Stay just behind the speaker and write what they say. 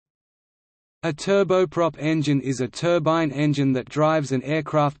A turboprop engine is a turbine engine that drives an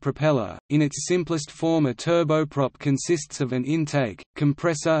aircraft propeller. In its simplest form, a turboprop consists of an intake,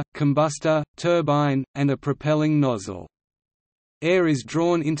 compressor, combustor, turbine, and a propelling nozzle. Air is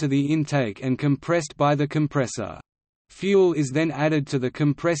drawn into the intake and compressed by the compressor. Fuel is then added to the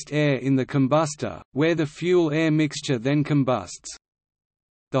compressed air in the combustor, where the fuel-air mixture then combusts.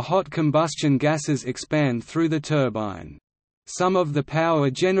 The hot combustion gases expand through the turbine. Some of the power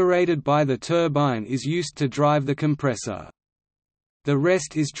generated by the turbine is used to drive the compressor. The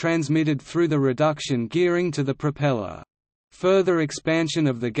rest is transmitted through the reduction gearing to the propeller. Further expansion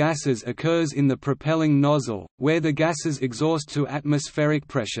of the gases occurs in the propelling nozzle, where the gases exhaust to atmospheric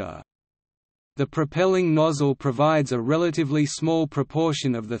pressure. The propelling nozzle provides a relatively small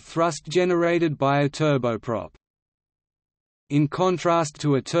proportion of the thrust generated by a turboprop. In contrast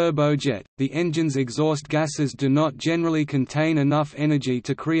to a turbojet, the engine's exhaust gases do not generally contain enough energy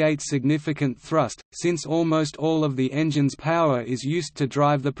to create significant thrust, since almost all of the engine's power is used to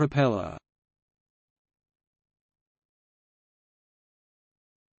drive the propeller.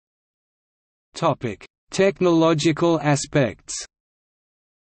 Technological aspects.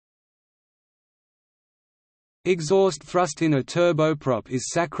 Exhaust thrust in a turboprop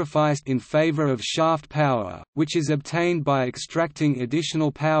is sacrificed in favor of shaft power, which is obtained by extracting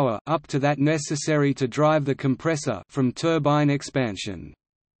additional power up to that necessary to drive the compressor from turbine expansion.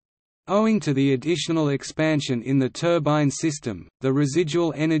 Owing to the additional expansion in the turbine system, the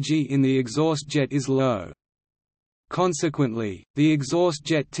residual energy in the exhaust jet is low. Consequently, the exhaust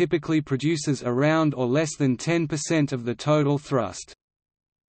jet typically produces around or less than 10% of the total thrust.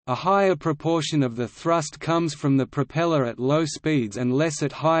 A higher proportion of the thrust comes from the propeller at low speeds and less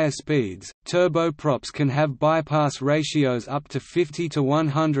at higher speeds. Turboprops can have bypass ratios up to 50 to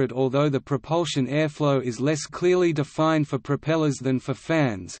 100. Although the propulsion airflow is less clearly defined for propellers than for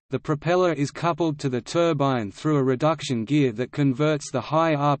fans, the propeller is coupled to the turbine through a reduction gear that converts the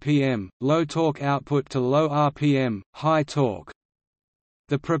high RPM, low torque output to low RPM, high torque.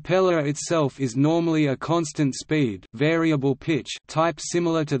 The propeller itself is normally a constant speed, variable pitch type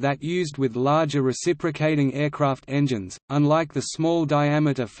similar to that used with larger reciprocating aircraft engines. Unlike the small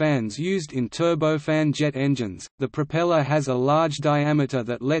diameter fans used in turbofan jet engines, the propeller has a large diameter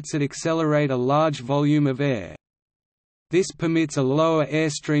that lets it accelerate a large volume of air. This permits a lower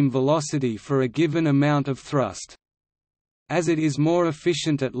airstream velocity for a given amount of thrust. As it is more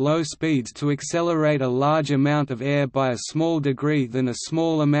efficient at low speeds to accelerate a large amount of air by a small degree than a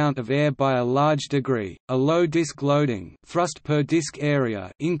small amount of air by a large degree, a low disk loading thrust per disk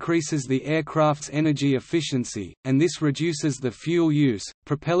area increases the aircraft's energy efficiency, and this reduces the fuel use.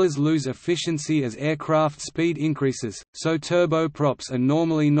 Propellers lose efficiency as aircraft speed increases, so turboprops are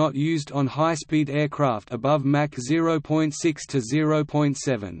normally not used on high-speed aircraft above Mach 0.6 to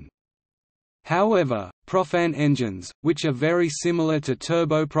 0.7. However, profan engines, which are very similar to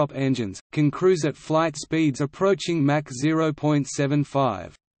turboprop engines, can cruise at flight speeds approaching Mach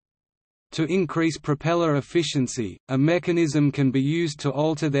 0.75. To increase propeller efficiency, a mechanism can be used to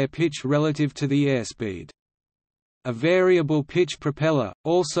alter their pitch relative to the airspeed. A variable pitch propeller,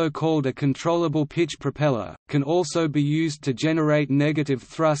 also called a controllable pitch propeller, can also be used to generate negative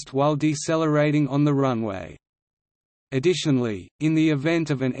thrust while decelerating on the runway. Additionally, in the event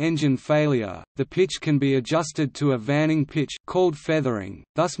of an engine failure, the pitch can be adjusted to a vanning pitch called feathering,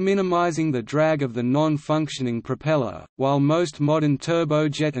 thus minimizing the drag of the non-functioning propeller. While most modern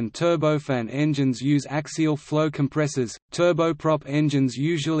turbojet and turbofan engines use axial flow compressors, turboprop engines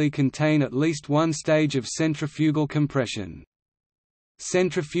usually contain at least one stage of centrifugal compression.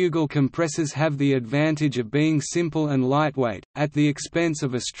 Centrifugal compressors have the advantage of being simple and lightweight, at the expense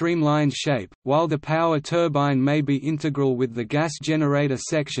of a streamlined shape. While the power turbine may be integral with the gas generator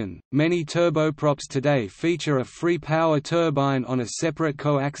section, many turboprops today feature a free power turbine on a separate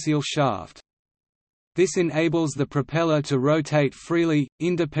coaxial shaft. This enables the propeller to rotate freely,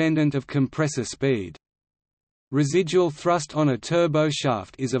 independent of compressor speed. Residual thrust on a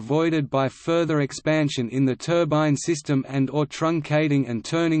turboshaft is avoided by further expansion in the turbine system and/or truncating and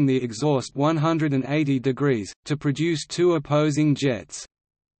turning the exhaust 180 degrees, to produce two opposing jets.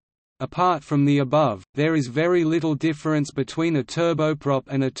 Apart from the above, there is very little difference between a turboprop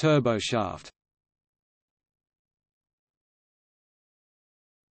and a turboshaft.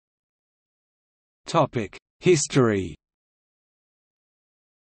 History.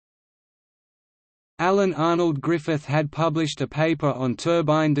 Alan Arnold Griffith had published a paper on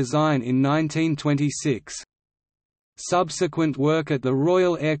turbine design in 1926. Subsequent work at the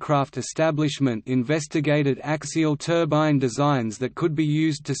Royal Aircraft Establishment investigated axial turbine designs that could be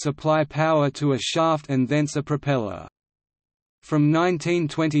used to supply power to a shaft and thence a propeller. From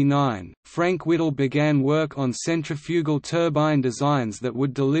 1929, Frank Whittle began work on centrifugal turbine designs that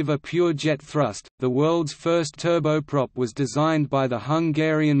would deliver pure jet thrust. The world's first turboprop was designed by the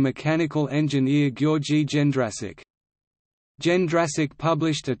Hungarian mechanical engineer György Jędrassik. Jędrassik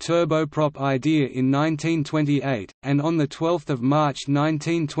published a turboprop idea in 1928, and on 12 March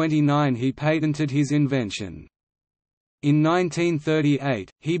 1929 he patented his invention. In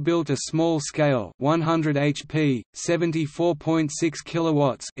 1938, he built a small-scale 100 HP, 74.6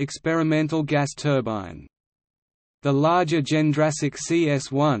 kilowatts experimental gas turbine. The larger Jędrassik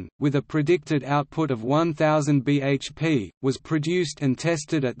CS1, with a predicted output of 1000 bhp, was produced and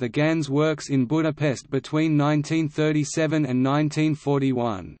tested at the Ganz works in Budapest between 1937 and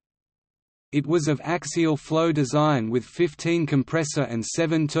 1941. It was of axial flow design with 15 compressor and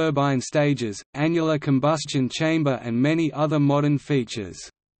 7 turbine stages, annular combustion chamber and many other modern features.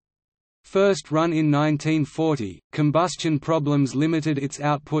 First run in 1940, combustion problems limited its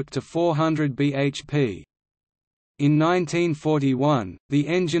output to 400 bhp. In 1941, the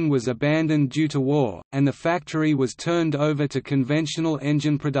engine was abandoned due to war, and the factory was turned over to conventional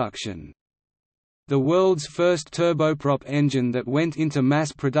engine production. The world's first turboprop engine that went into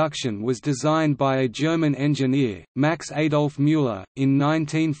mass production was designed by a German engineer, Max Adolf Müller, in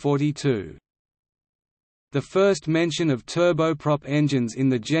 1942. The first mention of turboprop engines in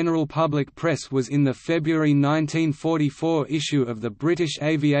the general public press was in the February 1944 issue of the British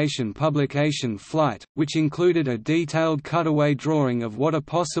aviation publication Flight, which included a detailed cutaway drawing of what a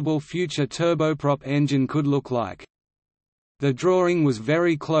possible future turboprop engine could look like. The drawing was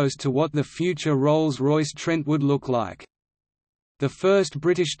very close to what the future Rolls-Royce Trent would look like. The first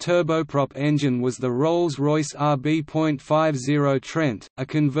British turboprop engine was the Rolls-Royce RB.50 Trent, a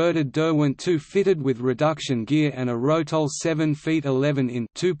converted Derwent 2 fitted with reduction gear and a Rotol 7 feet 11 in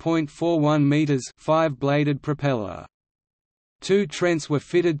 (2.41 meters) 5-bladed propeller. 2 Trents were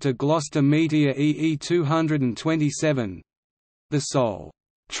fitted to Gloucester Meteor EE 227—the sole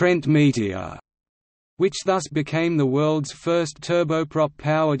Trent Meteor, which thus became the world's first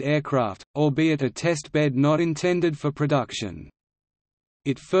turboprop-powered aircraft, albeit a testbed not intended for production.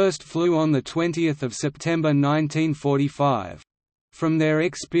 It first flew on 20 September 1945. From their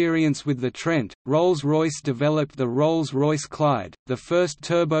experience with the Trent, Rolls-Royce developed the Rolls-Royce Clyde, the first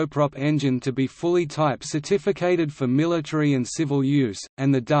turboprop engine to be fully type certificated for military and civil use,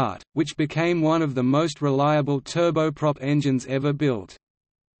 and the Dart, which became one of the most reliable turboprop engines ever built.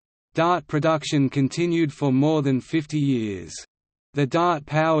 Dart production continued for more than 50 years. The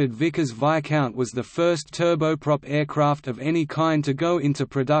Dart-powered Vickers Viscount was the first turboprop aircraft of any kind to go into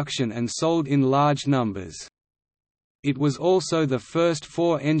production and sold in large numbers. It was also the first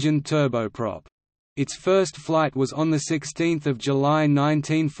 4-engine turboprop. Its first flight was on 16 July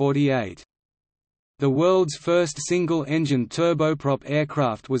 1948. The world's first single-engine turboprop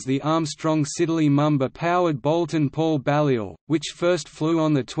aircraft was the Armstrong Siddeley Mumba-powered Boulton Paul Balliol, which first flew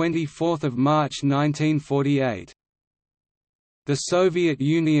on 24 March 1948. The Soviet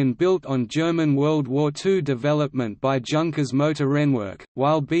Union built on German World War II development by Junkers Motorenwerk,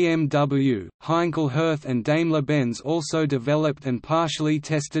 while BMW, Heinkel Hertz and Daimler-Benz also developed and partially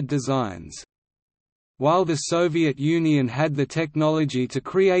tested designs. While the Soviet Union had the technology to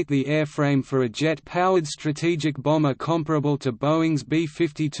create the airframe for a jet-powered strategic bomber comparable to Boeing's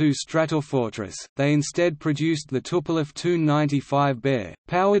B-52 Stratofortress, they instead produced the Tupolev Tu-95 Bear,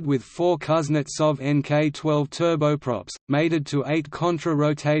 powered with 4 Kuznetsov NK-12 turboprops, mated to 8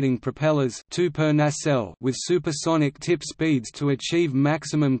 contra-rotating propellers 2 per nacelle with supersonic tip speeds to achieve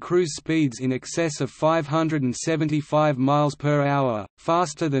maximum cruise speeds in excess of 575 miles per hour,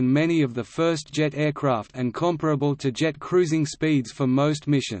 faster than many of the first jet aircraft and comparable to jet cruising speeds for most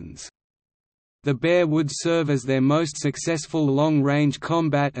missions. The Bear would serve as their most successful long-range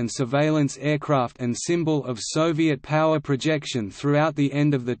combat and surveillance aircraft and symbol of Soviet power projection throughout the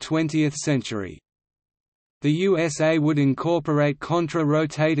end of the 20th century. The USA would incorporate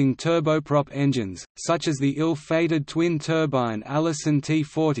contra-rotating turboprop engines, such as the ill-fated twin-turbine Allison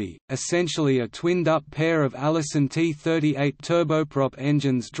T-40, essentially a twinned-up pair of Allison T-38 turboprop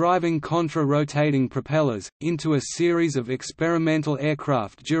engines driving contra-rotating propellers, into a series of experimental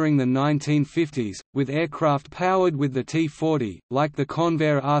aircraft during the 1950s, with aircraft powered with the T-40, like the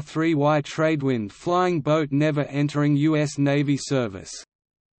Convair R-3Y Tradewind flying boat never entering U.S. Navy service.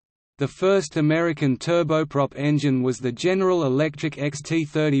 The first American turboprop engine was the General Electric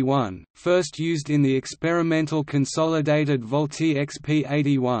XT-31, first used in the experimental consolidated Vultee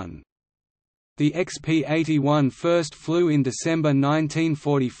XP-81. The XP-81 first flew in December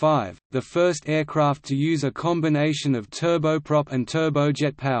 1945, the first aircraft to use a combination of turboprop and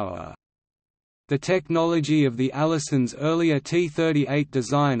turbojet power. The technology of the Allison's earlier T-38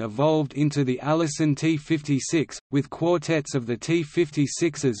 design evolved into the Allison T-56, with quartets of the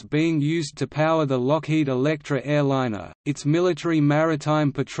T-56s being used to power the Lockheed Electra airliner, its military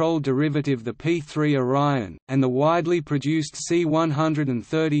maritime patrol derivative the P-3 Orion, and the widely produced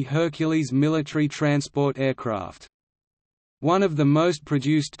C-130 Hercules military transport aircraft. One of the most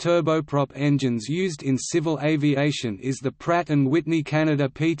produced turboprop engines used in civil aviation is the Pratt & Whitney Canada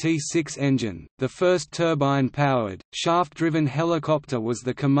PT6 engine. The first turbine-powered, shaft-driven helicopter was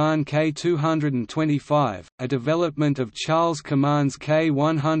the Kaman K225, a development of Charles Kaman's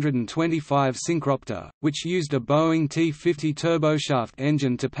K125 Syncropter, which used a Boeing T-50 turboshaft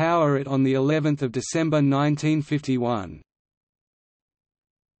engine to power it on the 11th of December 1951.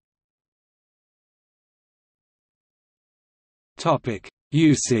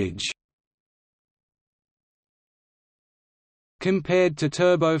 Usage. Compared to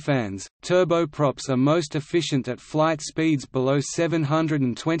turbofans, turboprops are most efficient at flight speeds below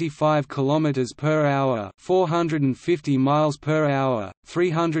 725 km per hour, 450 miles per hour,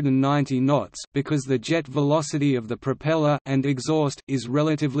 390 knots, because the jet velocity of the propeller and exhaust is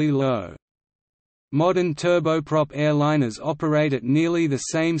relatively low. Modern turboprop airliners operate at nearly the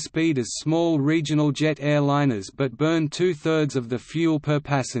same speed as small regional jet airliners but burn two-thirds of the fuel per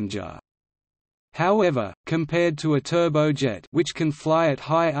passenger. However, compared to a turbojet, which can fly at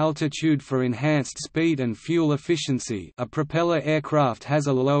high altitude for enhanced speed and fuel efficiency, a propeller aircraft has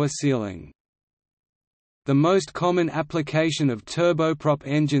a lower ceiling. The most common application of turboprop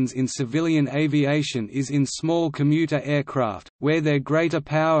engines in civilian aviation is in small commuter aircraft, where their greater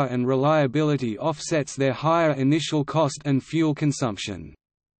power and reliability offsets their higher initial cost and fuel consumption.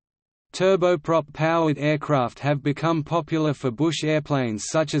 Turboprop-powered aircraft have become popular for bush airplanes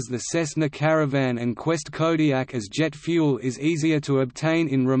such as the Cessna Caravan and Quest Kodiak, as jet fuel is easier to obtain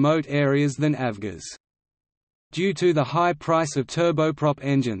in remote areas than avgas. Due to the high price of turboprop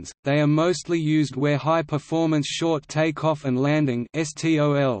engines, they are mostly used where high-performance short takeoff and landing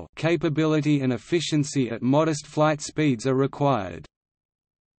 (STOL) capability and efficiency at modest flight speeds are required.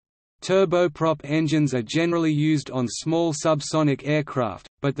 Turboprop engines are generally used on small subsonic aircraft,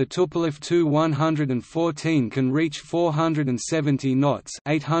 but the Tupolev Tu-114 can reach 470 knots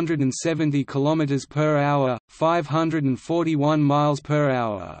 (870 km per hour, 541 miles per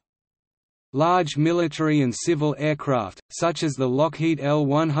hour). Large military and civil aircraft, such as the Lockheed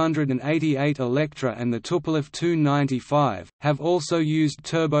L-188 Electra and the Tupolev Tu-95, have also used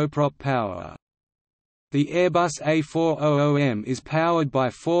turboprop power. The Airbus A400M is powered by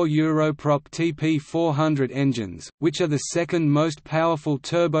 4 Europrop TP400 engines, which are the second most powerful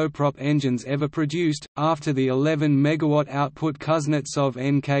turboprop engines ever produced, after the 11 MW output Kuznetsov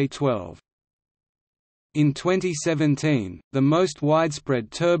NK-12. In 2017, the most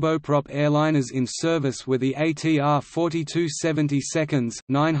widespread turboprop airliners in service were the ATR 4270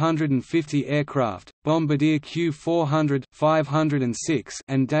 950 aircraft, Bombardier Q400 506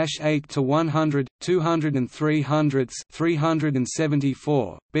 and Dash 8-100, 200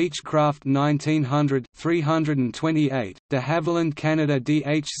 374, Beechcraft 1900 328, de Havilland Canada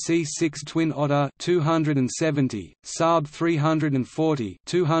DHC-6 Twin Otter 270, Saab 340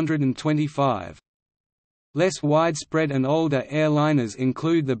 225. Less widespread and older airliners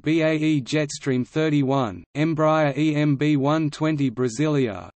include the BAE Jetstream 31, Embraer EMB-120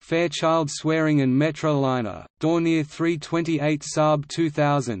 Brasilia, Fairchild Swearingen Metroliner, Dornier 328 Saab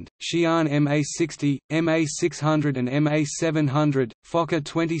 2000, Xi'an MA-60, MA-600 and MA-700, Fokker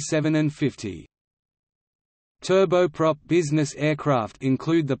 27 and 50. Turboprop business aircraft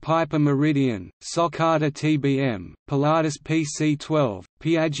include the Piper Meridian, Socata TBM, Pilatus PC-12,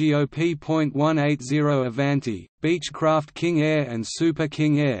 Piaggio P.180 Avanti, Beechcraft King Air and Super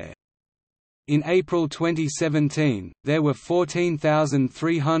King Air. In April 2017, there were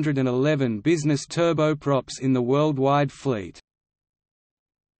 14,311 business turboprops in the worldwide fleet.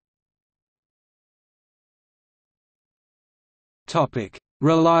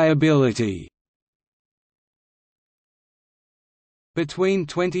 Reliability. Between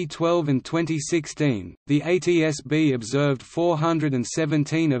 2012 and 2016, the ATSB observed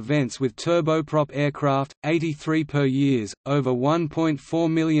 417 events with turboprop aircraft, 83 per year, over 1.4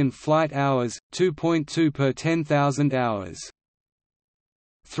 million flight hours, 2.2 per 10,000 hours.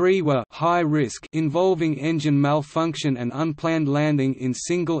 3 were high risk, involving engine malfunction and unplanned landing in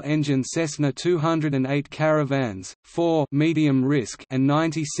single-engine Cessna 208 Caravans, 4 medium risk and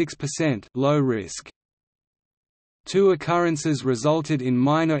 96% low risk. 2 occurrences resulted in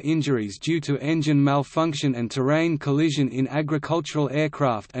minor injuries due to engine malfunction and terrain collision in agricultural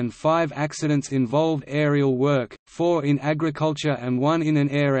aircraft, and 5 accidents involved aerial work, 4 in agriculture and 1 in an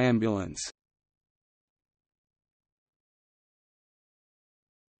air ambulance.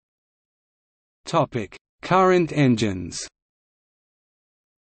 Current engines.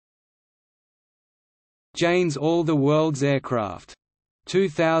 Jane's All the World's Aircraft.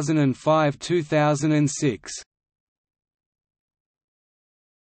 2005–2006.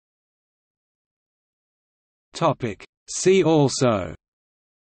 See also: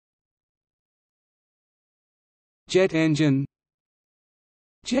 Jet engine,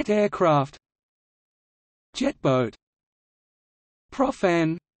 jet aircraft, jet boat,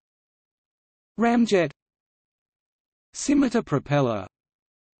 profan, ramjet, scimitar propeller,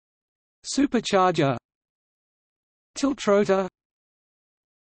 supercharger, tiltrotor,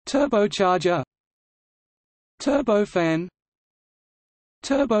 turbocharger, turbofan,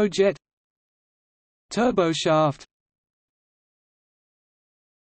 turbojet, turboshaft,